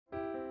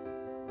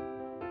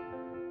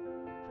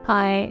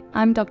Hi,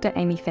 I'm Dr.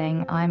 Amy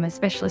Feng. I'm a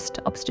specialist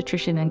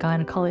obstetrician and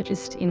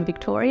gynaecologist in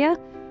Victoria.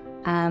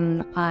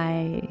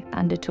 I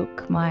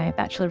undertook my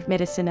Bachelor of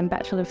Medicine and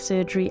Bachelor of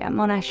Surgery at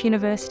Monash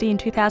University in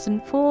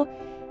 2004,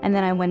 and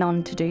then I went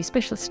on to do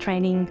specialist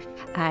training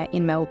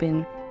in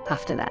Melbourne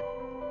after that.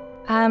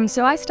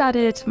 So I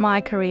started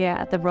my career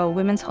at the Royal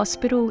Women's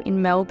Hospital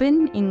in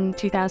Melbourne in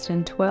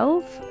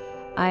 2012.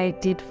 I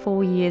did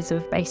 4 years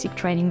of basic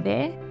training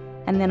there,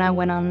 and then I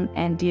went on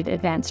and did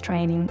advanced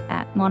training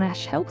at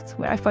Monash Health,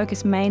 where I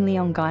focused mainly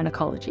on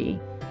gynaecology.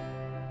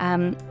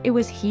 It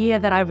was here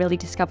that I really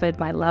discovered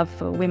my love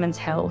for women's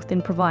health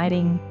and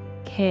providing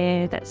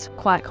care that's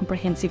quite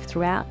comprehensive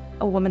throughout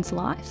a woman's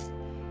life.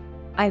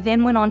 I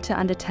then went on to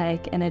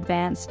undertake an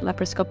advanced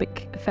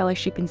laparoscopic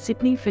fellowship in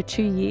Sydney for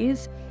 2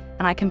 years,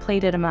 and I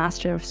completed a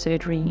Master of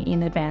Surgery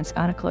in Advanced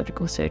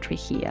Gynaecological Surgery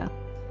here.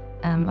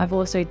 I've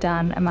also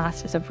done a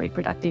Masters of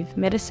Reproductive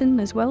Medicine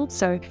as well,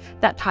 so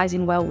that ties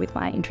in well with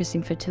my interest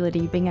in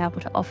fertility, being able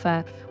to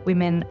offer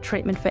women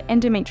treatment for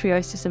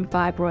endometriosis and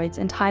fibroids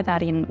and tie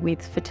that in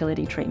with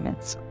fertility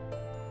treatments.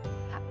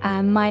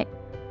 My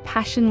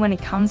passion when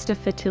it comes to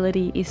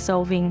fertility is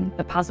solving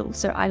the puzzle,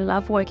 so I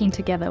love working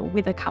together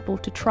with a couple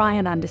to try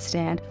and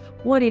understand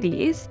what it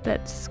is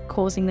that's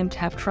causing them to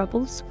have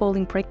troubles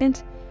falling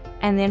pregnant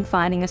and then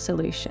finding a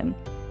solution.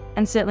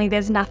 And certainly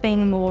there's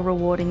nothing more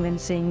rewarding than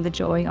seeing the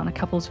joy on a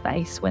couple's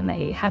face when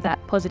they have that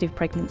positive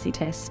pregnancy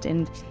test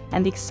and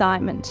the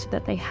excitement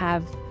that they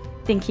have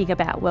thinking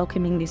about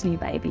welcoming this new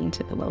baby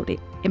into the world.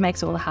 It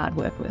makes all the hard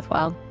work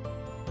worthwhile.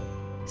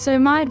 So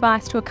my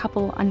advice to a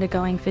couple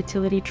undergoing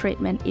fertility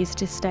treatment is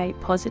to stay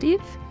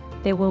positive.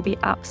 There will be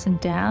ups and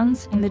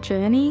downs in the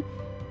journey,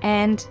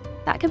 and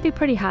that can be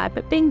pretty hard,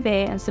 but being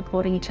there and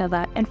supporting each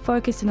other and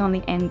focusing on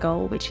the end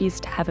goal, which is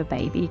to have a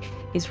baby,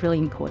 is really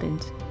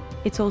important.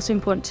 It's also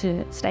important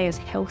to stay as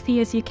healthy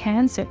as you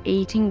can, so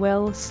eating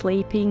well,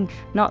 sleeping,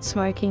 not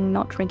smoking,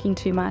 not drinking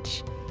too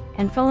much,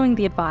 and following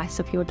the advice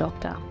of your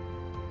doctor.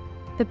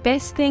 The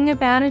best thing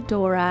about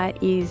Adora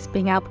is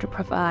being able to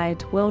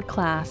provide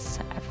world-class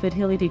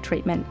fertility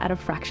treatment at a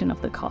fraction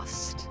of the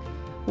cost.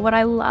 What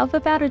I love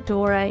about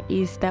Adora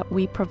is that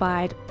we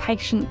provide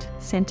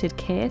patient-centered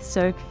care,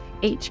 so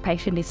each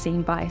patient is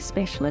seen by a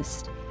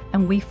specialist,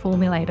 and we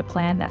formulate a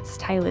plan that's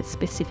tailored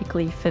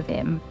specifically for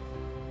them.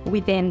 We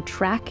then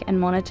track and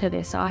monitor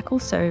their cycle,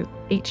 so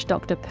each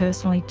doctor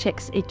personally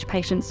checks each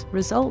patient's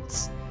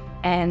results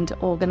and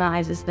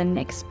organises the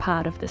next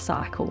part of the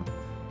cycle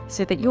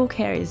so that your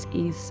care is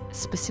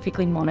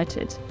specifically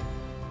monitored.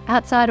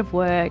 Outside of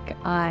work,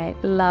 I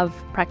love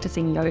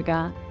practicing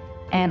yoga,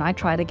 and I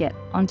try to get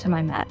onto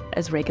my mat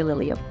as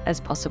regularly as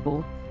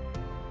possible.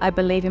 I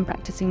believe in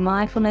practicing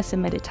mindfulness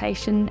and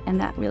meditation, and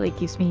that really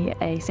gives me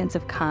a sense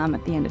of calm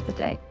at the end of the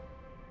day.